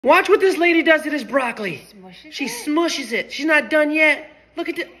Watch what this lady does to this broccoli. She Smushes it? smushes it. She's not done yet. Look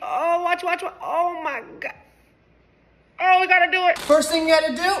at this. Oh, watch. Oh, my God. Oh, we gotta do it. First thing you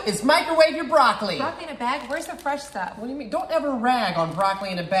gotta do is microwave your broccoli. Broccoli in a bag? Where's the fresh stuff? What do you mean? Don't ever rag on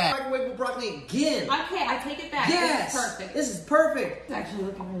broccoli in a bag. Microwave your broccoli again. Okay, I take it back. Yes. This is perfect. This is perfect. It's actually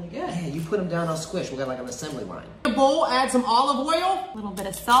looking really good. Yeah, you put them down, I'll squish. We got like an assembly line. In a bowl, add some olive oil. A little bit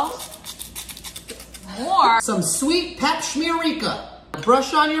of salt. More. Some sweet pep schmierika.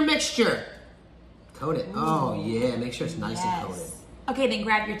 Brush on your mixture. Coat it. Ooh. Oh yeah, make sure it's nice and coated. Okay, then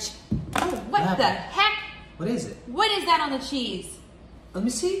grab your what the heck? What is it? What is that on the cheese? Let me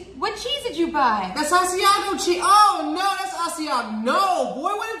see. What cheese did you buy? That's Asiago cheese. Oh no, that's Asiago. No,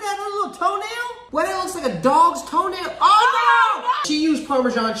 boy, what is that little toenail? What, it looks like a dog's toenail? Oh no! She used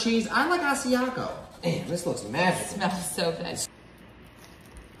Parmesan cheese. I like Asiago. Damn, this looks magical. It smells so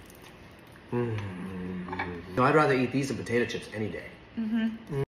good. No, I'd rather eat these than potato chips any day.